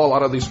definitely call a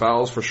lot of these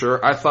fouls for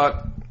sure. I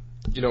thought,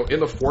 in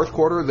the fourth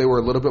quarter, they were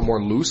a little bit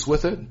more loose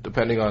with it,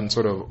 depending on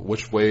sort of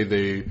which way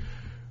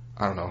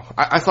I don't know.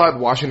 I thought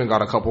Washington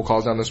got a couple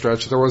calls down the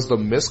stretch. There was the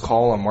missed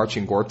call on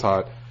Marcin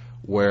Gortat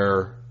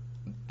where,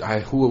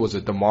 who was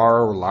it?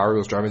 DeMar or Lowry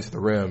was driving to the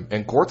rim,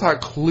 and Gortat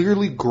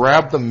clearly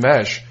grabbed the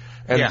mesh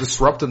and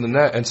disrupted the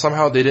net, and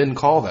somehow they didn't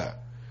call that.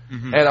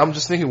 Mm-hmm. And I'm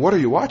just thinking, what are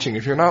you watching?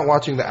 If you're not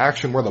watching the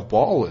action where the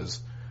ball is,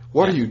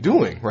 what are you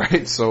doing,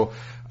 right? So,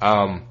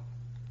 I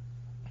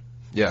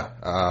don't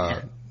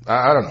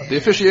know. The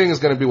officiating is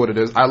going to be what it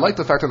is. I like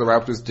the fact that the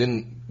Raptors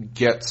didn't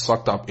get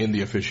sucked up in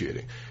the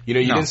officiating. You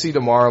didn't see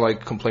DeMar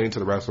complaining to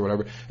the refs or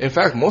whatever. In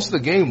fact, most of the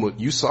game,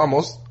 most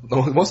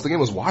of the game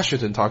was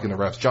Washington talking to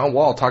refs. John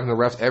Wall talking to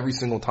refs every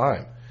single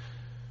time.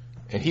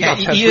 And he got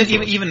 10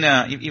 even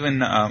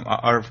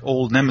our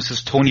old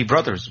nemesis Tony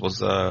Brothers was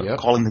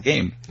calling the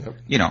game.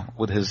 Yep.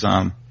 With his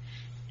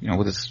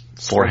with his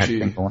forehead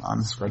thing going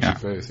on, scrunchy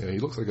face. Yeah, he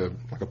looks like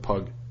a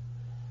pug.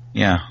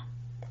 Yeah.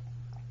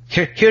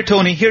 Here,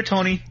 Tony.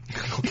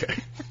 Okay.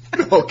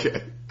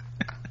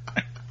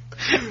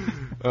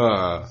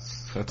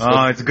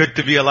 It's good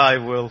to be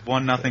alive, Will.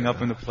 1-0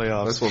 up in the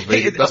playoffs. That's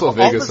what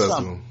Vegas says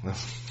to him.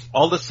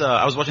 All this,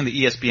 I was watching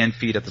the ESPN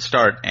feed at the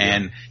start,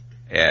 and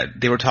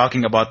they were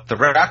talking about the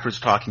Raptors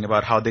talking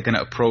about how they're going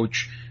to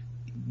approach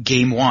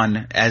Game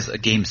 1 as a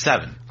Game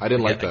 7. I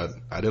didn't like that.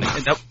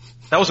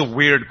 That was a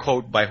weird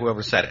quote by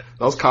whoever said it.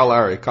 That was Kyle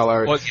Lowry.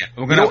 Well,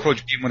 we're going to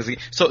approach Game 1 as a game.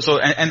 So,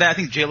 and then I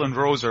think Jalen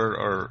Rose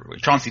or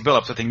Chauncey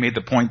Billups, I think, made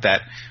the point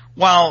that,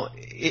 well,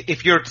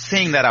 if you're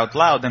saying that out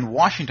loud, then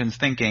Washington's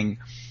thinking,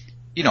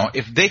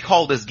 if they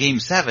call this Game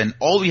 7,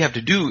 all we have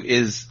to do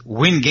is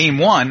win Game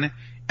 1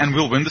 and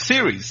we'll win the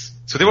series.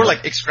 So they were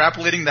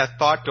extrapolating that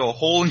thought to a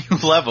whole new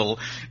level,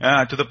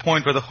 to the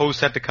point where the host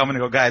had to come in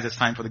and go, guys, it's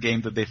time for the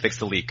game that they fix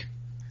the leak.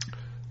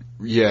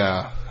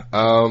 Yeah.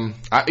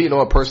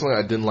 Personally,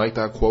 I didn't like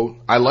that quote.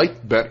 I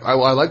like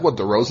what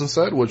DeRozan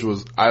said, which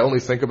was, I only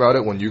think about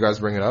it when you guys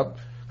bring it up.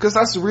 Cause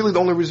that's really the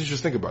only reason you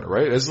should think about it,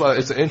 right? It's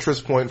an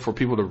interest point for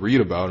people to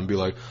read about and be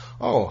like,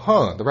 the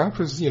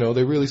Raptors,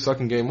 they really suck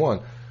in Game 1.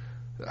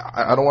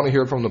 I don't want to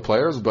hear it from the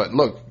players, but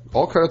look,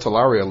 all credit to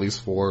Lowry at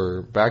least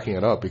for backing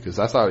it up, because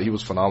I thought he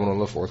was phenomenal in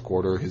the fourth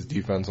quarter. His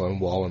defense on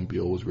Wall and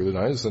Beal was really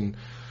nice, and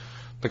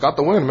they got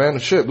the win, man.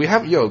 Shit,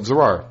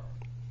 Zarar.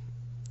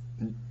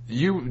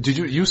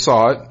 You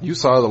saw it. You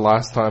saw the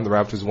last time the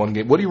Raptors won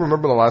game. What do you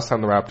remember the last time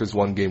the Raptors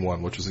won Game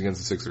 1, which was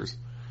against the Sixers?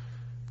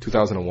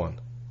 2001.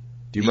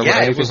 Do you remember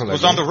anything from that? It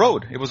was on the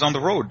road. It was on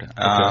the road.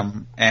 Okay.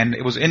 And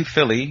it was in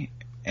Philly.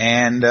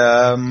 And,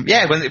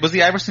 it was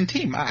the Iverson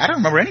team. I don't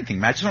remember anything,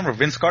 man. I just remember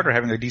Vince Carter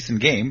having a decent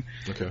game.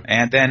 Okay.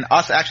 And then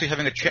us actually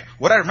having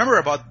what I remember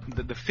about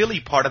the Philly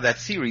part of that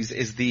series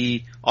is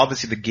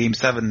obviously the Game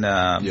 7,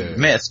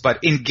 miss. But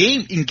in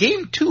Game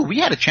 2, we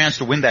had a chance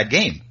to win that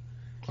game.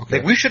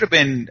 Okay. We should have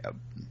been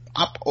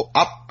up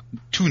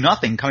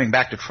 2-0 coming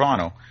back to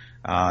Toronto,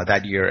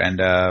 that year. And,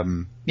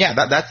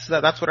 that's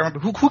what I remember.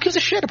 Who gives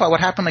a shit about what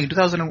happened in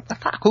 2000?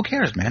 Fuck, who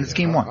cares, man? It's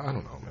Game 1. I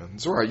don't know, man.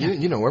 It's alright.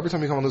 Every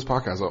time you come on this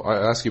podcast,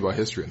 I ask you about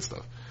history and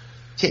stuff.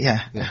 Yeah.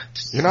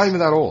 You're not even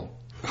that old.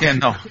 Yeah,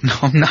 no,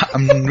 I'm not.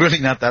 I'm really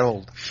not that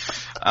old.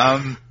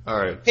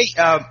 Alright.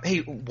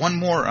 Hey, one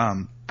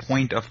more,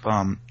 point of,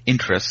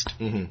 interest.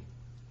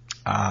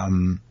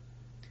 Mm-hmm.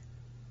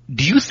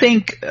 Do you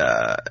think,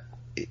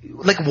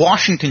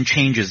 Washington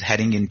changes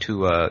heading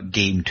into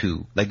Game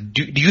 2.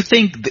 Do you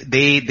think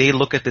they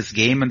look at this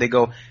game and they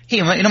go,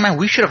 hey, man,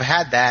 we should have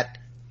had that,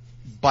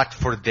 but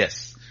for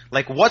this.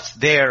 What's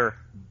their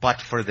but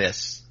for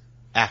this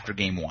after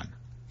Game 1?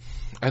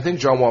 I think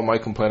John Wall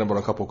might complain about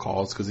a couple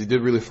calls because he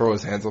did really throw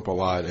his hands up a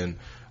lot, and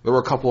there were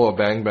a couple of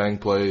bang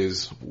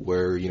plays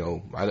where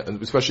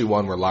especially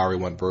one where Lowry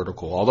went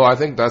vertical. Although I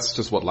think that's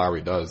just what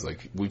Lowry does.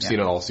 We've seen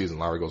it all season.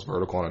 Lowry goes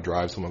vertical on a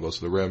drive, someone goes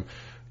to the rim.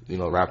 The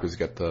Raptors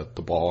get the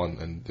ball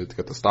and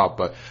get the stop.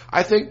 But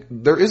I think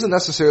there isn't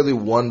necessarily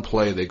one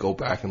play they go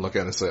back and look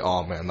at and say,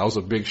 oh man, that was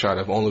a big shot.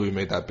 If only we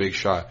made that big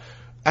shot.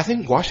 I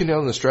think Washington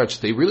on the stretch,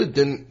 they really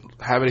didn't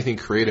have anything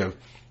creative.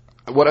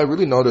 What I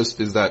really noticed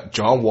is that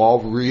John Wall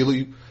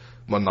really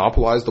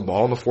monopolized the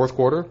ball in the fourth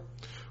quarter,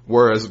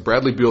 whereas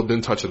Bradley Beal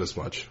didn't touch it as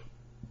much.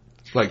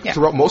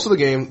 Throughout most of the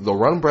game, they'll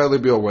run Bradley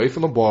Beal away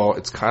from the ball.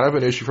 It's kind of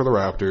an issue for the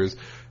Raptors.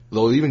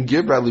 They'll even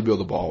give Bradley Beal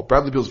the ball.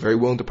 Bradley Beal's very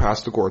willing to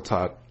pass to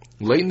Gortat.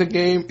 Late in the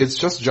game, it's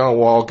just John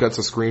Wall gets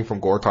a screen from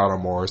Gortat or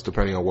Morris,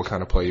 depending on what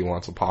kind of play he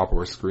wants, a pop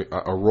or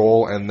a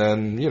roll, and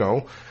then,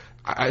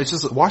 it's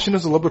just,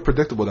 Washington's a little bit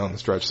predictable down the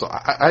stretch. So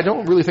I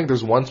don't really think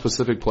there's one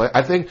specific play.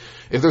 I think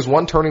if there's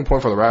one turning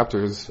point for the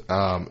Raptors,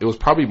 it was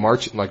probably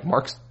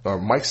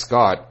Mike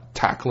Scott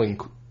tackling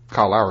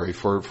Kyle Lowry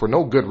for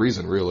no good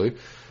reason, really.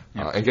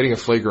 And getting a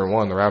flagrant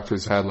one. The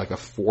Raptors had like a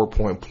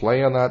 4-point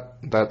play on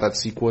that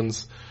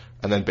sequence.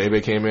 And then Bebe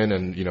came in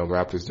and, the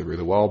Raptors did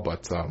really well,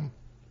 but,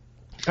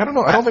 I don't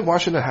know. I don't think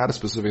Washington had a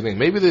specific thing.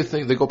 Maybe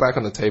they go back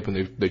on the tape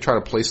and they try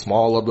to play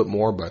small a little bit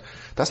more, but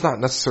that's not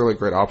necessarily a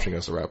great option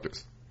against the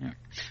Raptors. Yeah.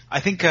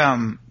 I think,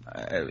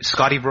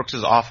 Scotty Brooks'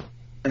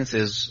 offense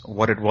is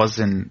what it was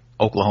in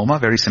Oklahoma.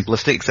 Very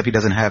simplistic, except he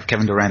doesn't have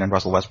Kevin Durant and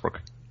Russell Westbrook.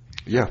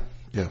 Yeah.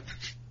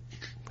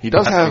 He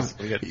does have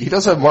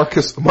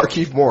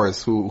Markieff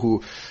Morris,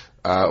 who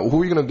are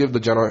you going to give the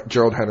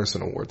Gerald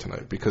Henderson Award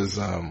tonight? Because,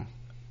 so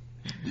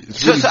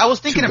I was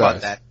thinking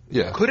about that.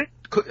 Yeah.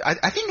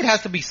 I think it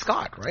has to be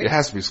Scott, right? It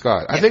has to be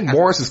Scott. I think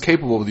Morris is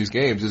capable of these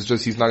games. It's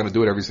just he's not going to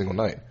do it every single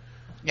night.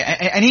 Yeah,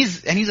 and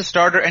he's a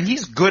starter, and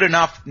he's good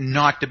enough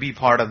not to be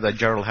part of the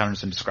Gerald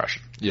Henderson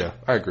discussion. Yeah,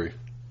 I agree.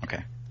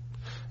 Okay.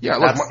 Yeah,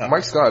 look,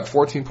 Mike Scott,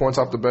 14 points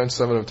off the bench,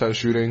 7 of 10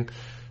 shooting,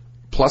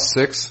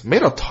 +6,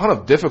 made a ton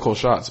of difficult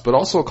shots, but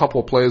also a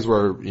couple of plays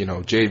where,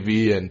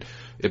 JV and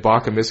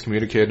Ibaka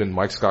miscommunicated and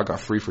Mike Scott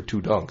got free for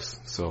 2 dunks.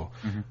 So,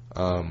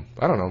 I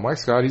don't know. Mike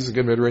Scott, he's a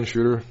good mid-range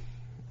shooter.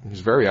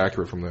 He's very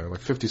accurate from there,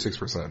 like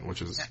 56%,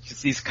 which is...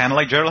 He's kind of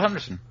like Gerald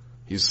Henderson.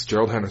 He's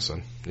Gerald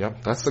Henderson.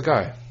 Yep, that's the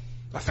guy.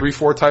 A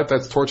 3-4 type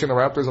that's torching the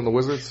Raptors and the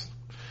Wizards.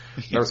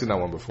 Never seen that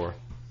one before.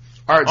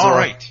 All right, Zora. All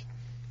right.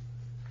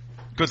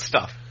 Good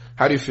stuff.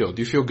 How do you feel?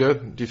 Do you feel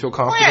good? Do you feel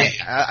confident?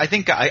 I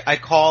think I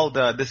called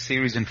this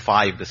series in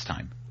 5 this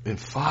time. In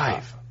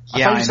 5?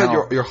 Yeah, I thought you said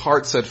your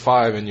heart said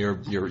 5 and your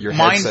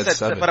head said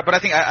 7. But I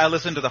think I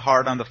listened to the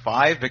heart on the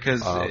 5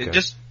 because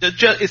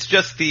it's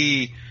just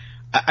the...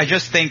 I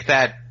just think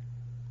that,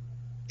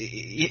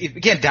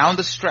 again, down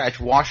the stretch,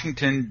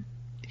 Washington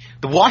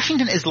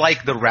is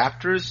like the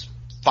Raptors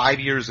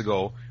 5 years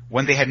ago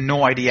when they had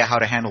no idea how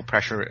to handle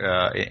pressure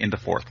in the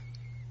fourth.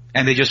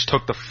 And they just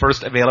took the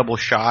first available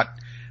shot,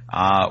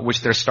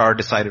 which their star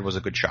decided was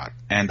a good shot.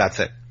 And that's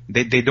it.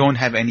 They don't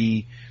have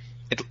any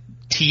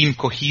team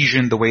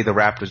cohesion the way the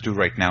Raptors do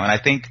right now. And I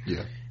think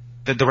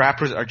that the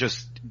Raptors are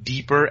just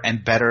deeper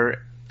and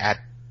better at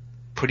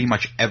pretty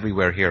much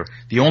everywhere here.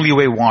 The only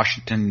way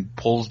Washington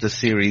pulls the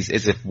series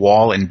is if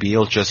Wall and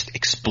Beal just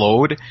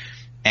explode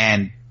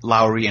and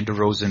Lowry and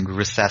DeRozan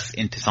recess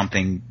into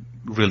something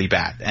really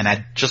bad. And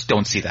I just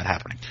don't see that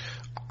happening.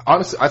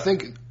 Honestly, I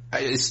think I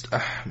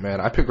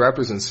picked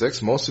Raptors in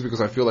 6 mostly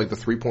because I feel like the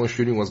 3-point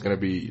shooting was going to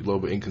be a little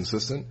bit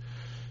inconsistent.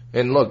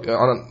 And look, the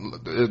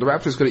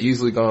Raptors could have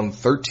easily gone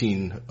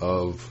 13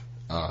 of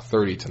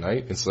 30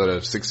 tonight instead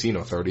of 16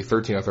 of 30.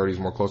 13 of 30 is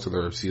more close to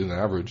their season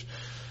average.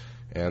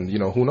 And,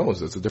 who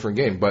knows? It's a different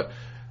game. But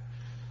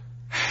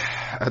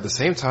at the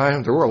same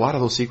time, there were a lot of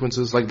those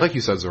sequences, like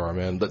you said, Zara,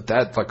 man,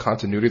 that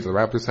continuity that the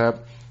Raptors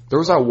have. There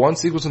was that one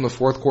sequence in the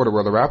fourth quarter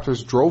where the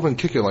Raptors drove and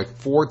kicked it like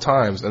 4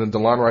 times, and then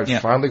DeLon Wright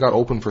finally got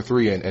open for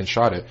 3 and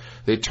shot it.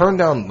 They turned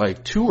down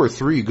like 2 or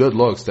 3 good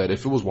looks that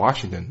if it was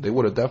Washington, they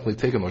would have definitely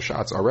taken those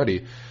shots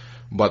already.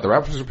 But the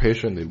Raptors were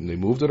patient. They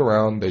moved it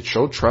around. They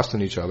showed trust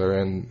in each other,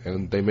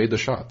 and they made the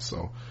shots.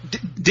 So,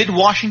 did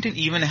Washington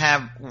even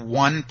have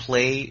one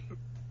play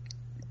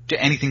to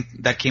anything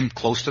that came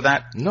close to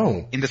that?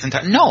 No. In this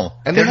entire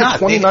and they had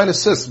 29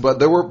 assists, but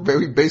they were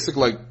very basic,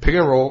 like pick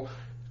and roll,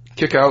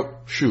 kick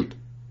out, shoot.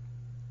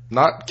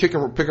 Not pick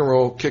and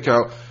roll, kick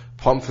out,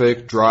 pump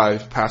fake,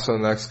 drive, pass to the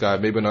next guy,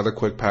 maybe another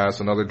quick pass,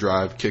 another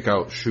drive, kick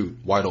out, shoot,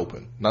 wide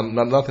open.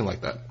 Nothing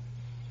like that.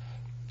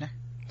 Yeah.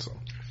 So,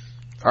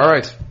 all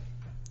right.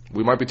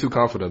 We might be too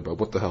confident, but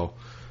what the hell?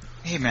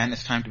 Hey man,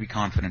 it's time to be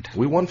confident.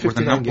 We won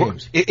 59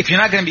 games. If you're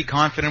not going to be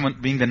confident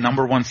when being the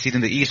number 1 seed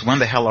in the East, when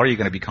the hell are you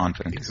going to be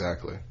confident?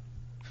 Exactly.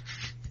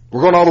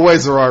 We're going all the way,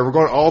 Zerai. We're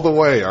going all the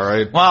way, all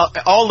right? Well,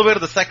 all the way to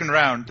the second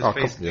round.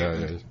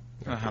 Yeah.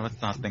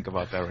 Let's not think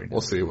about that right now.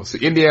 We'll see.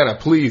 Indiana,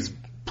 please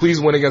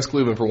win against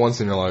Cleveland for once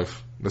in your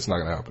life. That's not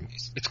going to happen.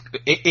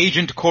 It's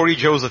Agent Corey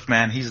Joseph,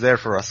 man. He's there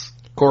for us.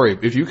 Corey,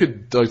 if you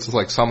could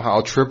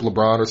somehow trip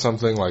LeBron or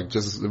something,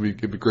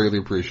 it'd be greatly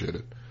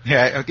appreciated.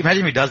 Yeah,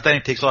 imagine if he does that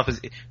and he takes off his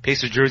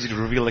Pacers jersey to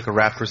reveal like a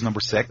Raptors number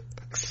 6.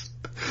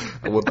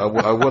 I would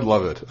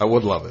love it. I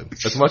would love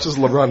it. As much as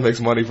LeBron makes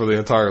money for the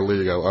entire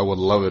league, I would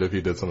love it if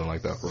he did something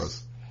like that for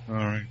us.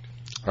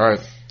 All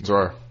right,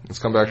 Zora, let's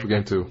come back for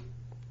game 2.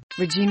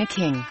 Regina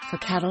King for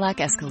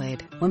Cadillac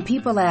Escalade. When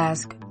people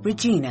ask,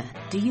 Regina,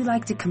 do you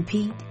like to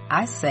compete?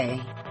 I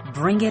say,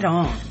 bring it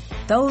on.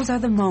 Those are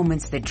the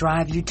moments that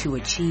drive you to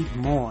achieve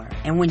more.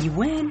 And when you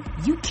win,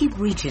 you keep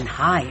reaching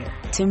higher.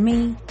 To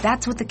me,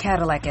 that's what the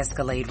Cadillac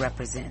Escalade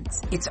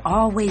represents. It's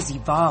always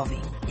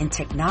evolving in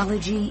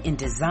technology, in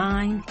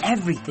design,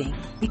 everything.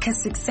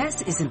 Because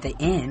success isn't the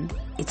end,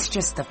 it's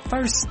just the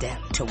first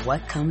step to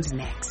what comes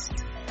next.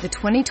 The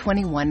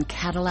 2021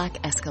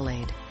 Cadillac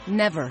Escalade.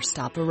 Never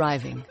stop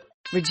arriving.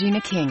 Regina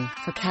King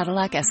for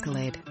Cadillac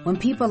Escalade. When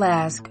people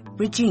ask,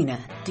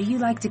 Regina, do you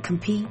like to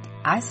compete?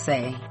 I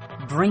say,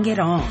 bring it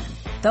on.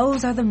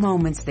 Those are the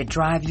moments that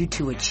drive you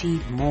to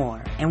achieve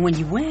more. And when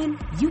you win,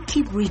 you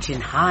keep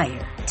reaching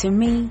higher. To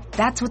me,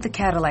 that's what the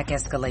Cadillac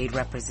Escalade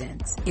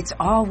represents. It's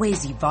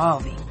always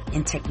evolving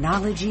in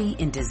technology,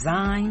 in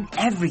design,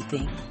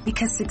 everything.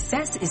 Because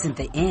success isn't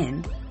the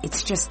end,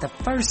 it's just the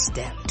first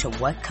step to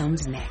what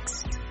comes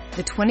next.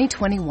 The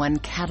 2021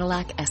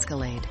 Cadillac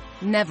Escalade.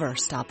 Never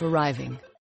stop arriving.